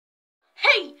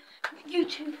Hey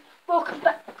YouTube, welcome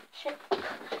back.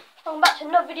 Welcome back to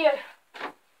another video.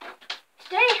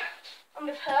 Today I'm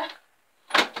with her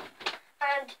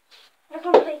and we're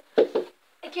going to play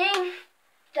a game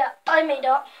that I made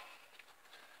up.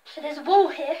 So there's a wall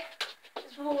here.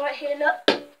 There's a wall right here,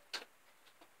 look.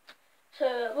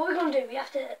 So what we're going to do, we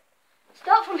have to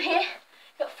start from here.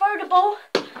 We've got to throw the ball,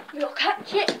 we've got to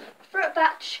catch it, throw it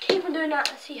back, just keep on doing that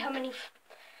and see how many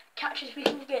catches we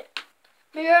can get.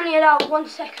 We're only allowed 1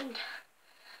 second.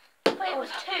 Wait, it was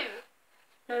 2.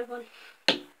 No, 1.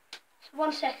 So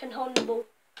 1 second holding the ball.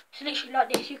 So literally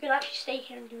like this, you can actually stay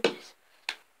here and do this.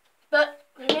 But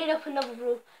we made up another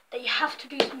rule that you have to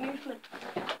do some movement.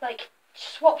 Like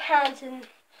swap hands and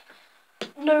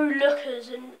no lookers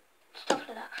and stuff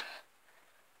like that.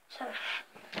 So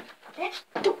let's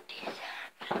do this.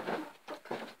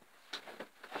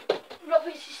 Rock,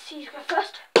 paper, scissors, go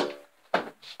first.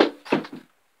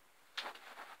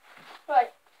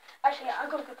 Right, actually I've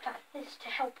got a good plan. This is to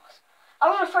help us. I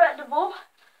want to throw out the ball.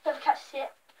 Whoever catches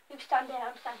it, you can stand there,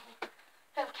 I'm standing here.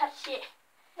 Whoever catches it,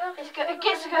 No, it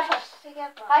gets to go first.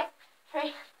 Together. Right,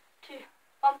 3, 2,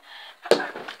 1.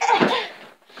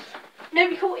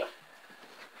 Nobody caught it.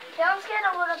 Yeah, I'm scared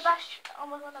I'm gonna bash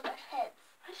heads.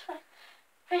 That's fine.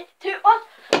 3, 2, 1.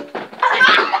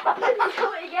 Nobody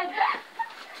caught it again.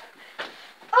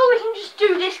 Oh, we can just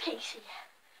do this, Casey,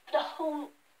 for the whole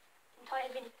entire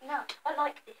video. Now, I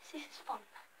like this. This is fun.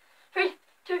 3,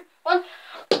 2, 1.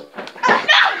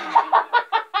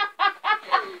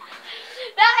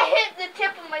 That hit the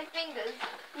tip of my fingers.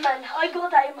 Man, I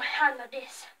got that in my hand like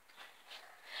this.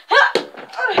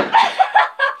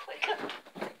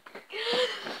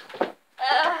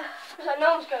 So no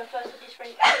one's going first at this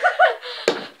rate.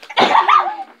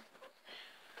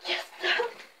 Yes.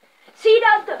 See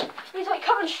that though? He's like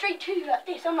coming straight to you like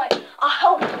this. I'm like,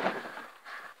 hold on.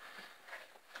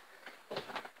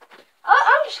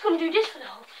 I'm just gonna do this for the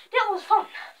whole. That was fun.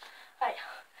 Right,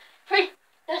 3.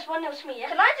 That's 1-0 to me. Yeah.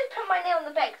 Can I just put my nail on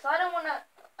the bed? Because I don't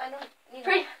need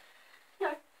 3.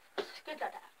 No, it's good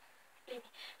like that. Believe me.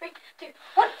 3, 2,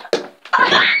 1.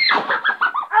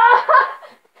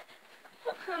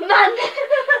 Man!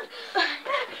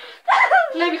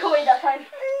 Nobody caught it that time.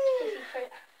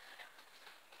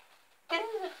 This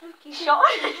is a fluky shot.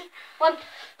 1.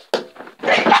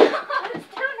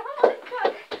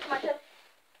 My turn.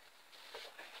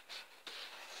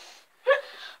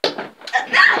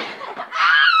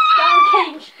 That one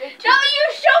came straight to me. No, you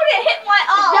showed it hit my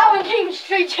arm. That one came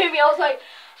straight to me. I was like,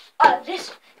 this.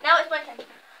 Now it's my turn.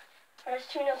 It's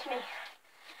 2-0 to me.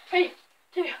 3,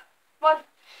 2, 1.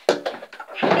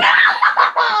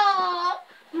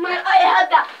 Man, I had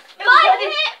that. It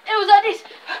was like this.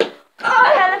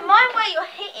 Helen, mind where you're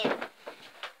hitting.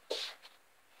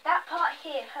 That part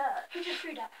here hurt. Who just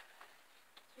threw that?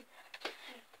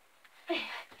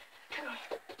 Hang on.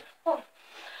 1.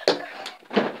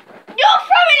 You're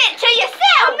throwing it to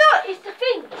yourself. I'm not. It's the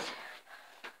things.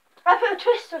 I put a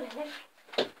twist on it and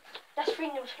everything. That's 3-0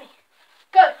 to me.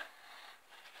 Go.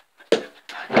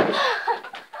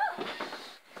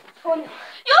 1.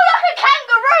 You're like a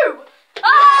kangaroo.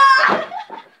 Ah!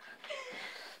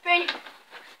 3,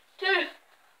 2,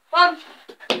 1.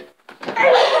 You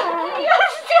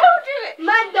still do it.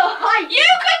 Man, the height. You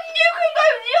can go.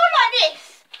 You're like this.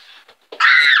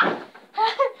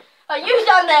 Oh, you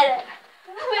stand there then.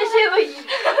 Where's who are you?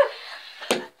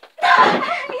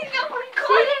 No one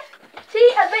caught it. See,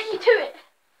 I bet you to it.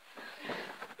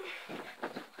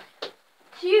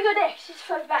 So you go there, just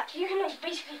throw it back. You can like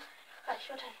basically. Right, it's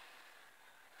your turn.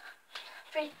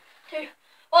 3, 2,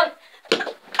 1. I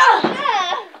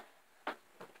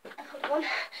got 1.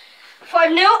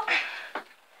 5-0.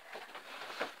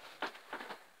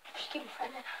 Just give me 5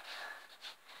 minutes.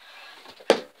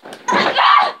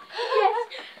 Yes.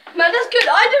 Man, that's good.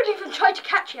 I don't even try to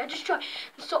catch it. I just try to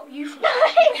stop you from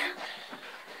catching it.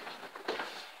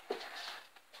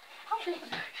 3,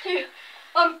 2,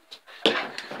 1.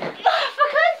 For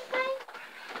God's sake.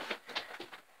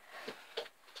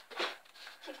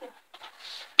 6-0.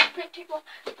 3, 2, 1.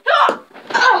 Oh!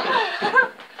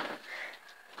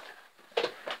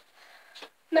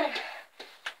 Man.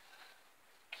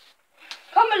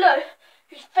 Comment below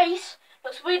whose face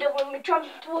looks weirder when we jump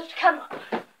towards the camera.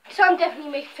 So I'm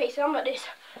definitely making a face and I'm like this.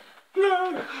 6-0.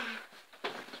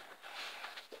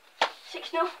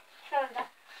 Like that.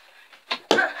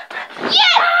 Yes!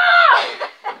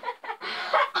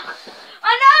 I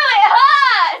know it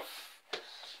hurts.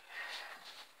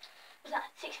 Was that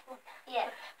 6-1? Yeah.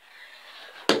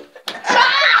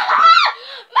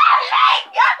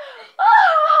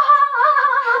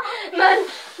 Man,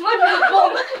 what a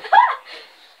bomb!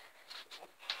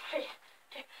 3,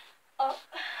 2, 1.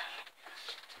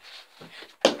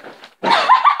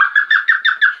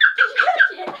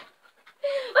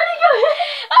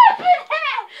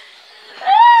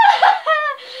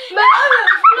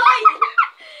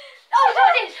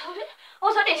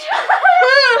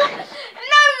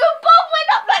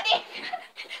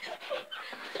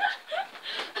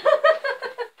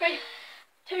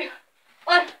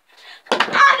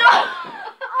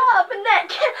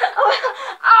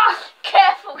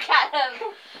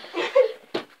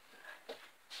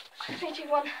 3, 2,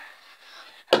 1.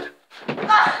 And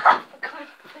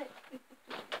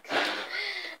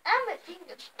my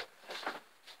fingers.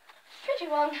 3,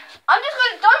 2, 1. I'm just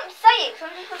gonna, don't say it, 'cause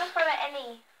I'm just gonna throw it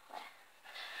anywhere.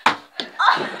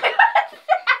 Oh, for God's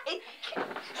sake.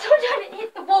 Someone trying to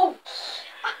hit the wall.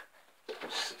 Hit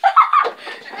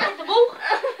the wall.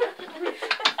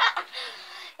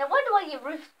 No wonder why your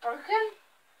roof's broken.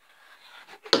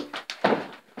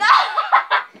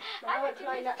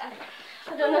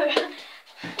 I don't know. You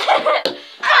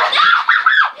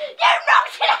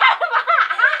knocked it out of my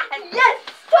hand! Yes!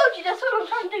 Told you, that's what I'm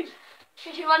trying to do.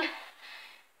 3, 2, 1.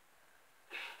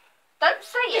 Don't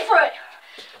say You it. throw it.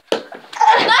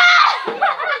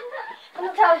 I'm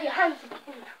not telling your hands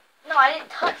again. No, I didn't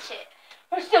touch it.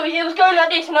 But still, it was going like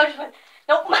this and I just went,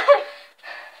 nope.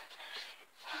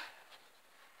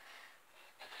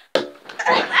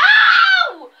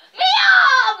 Ow! Me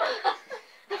arm!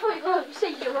 I thought you were going to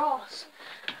say your ass.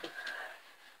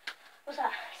 What's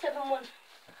that? 7, 1.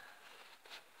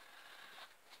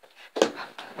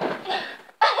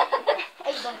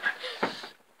 8, 1.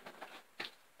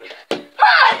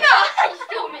 Oh, no! I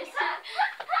still missed it.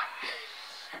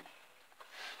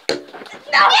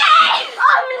 No! Yes!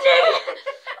 I'm doing it.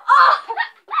 Oh!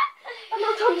 I'm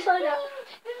not on the side out.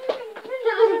 That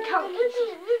doesn't count.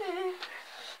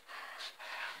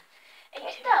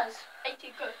 It does. 8, 2,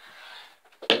 go.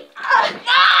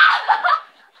 No!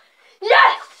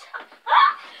 Yes!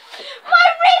 My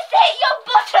wrist hit your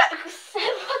buttocks!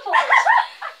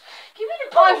 Give me the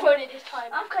ball. I'm throwing it this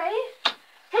time. Okay.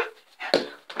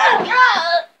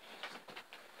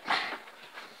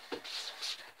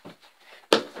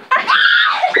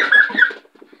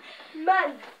 Man,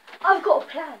 I've got a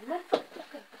plan.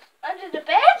 Under the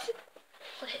bed?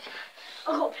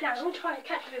 I've got a plan. I'm trying to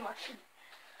catch it with my feet.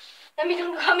 Let me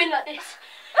don't come in like this.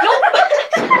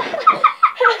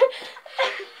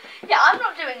 Yeah, I'm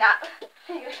not doing that.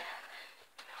 Here you go.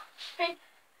 3,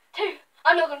 2.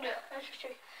 I'm not gonna do it. That's just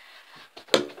true.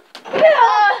 I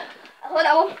got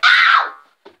that one. Ow!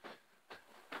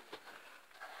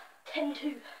 10,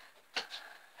 2.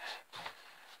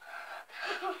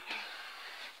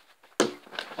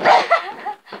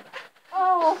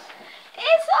 Oh,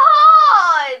 it's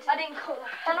hard. I didn't call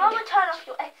that. And I'm gonna turn off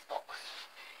your Xbox.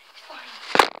 It's fine.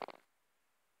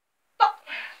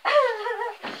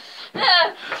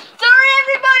 Sorry,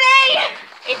 everybody.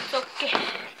 It's okay.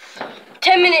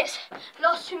 10 minutes.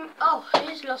 Last 2. Oh, it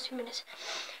is the last 2 minutes.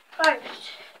 Right.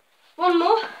 One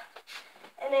more.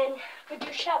 And then we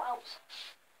do shout outs.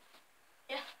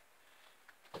 Yeah.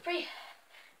 3,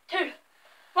 2,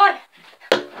 1.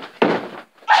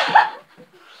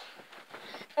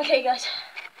 Okay, guys.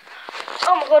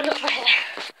 Oh my god, look at my hair.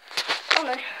 Oh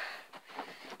no.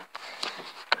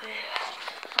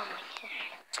 Oh my hair.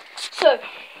 So,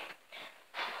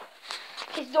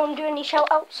 please don't do any shout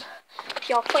outs.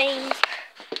 Your queens.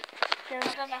 I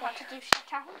don't know how to do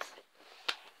shout-outs.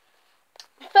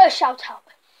 First shout out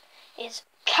is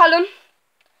Callum.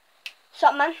 What's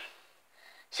up, man?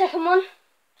 Second one,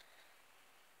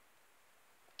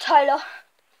 Tyler.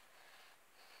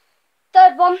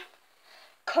 Third one,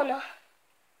 Connor.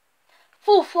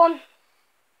 Fourth one,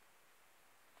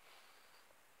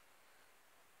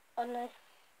 I don't know,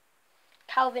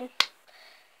 Calvin.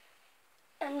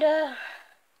 And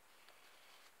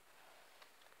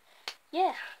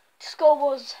yeah, the score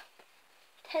was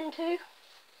 10-2.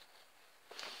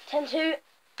 10-2,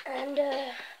 and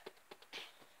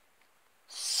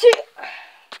say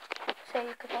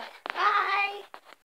goodbye.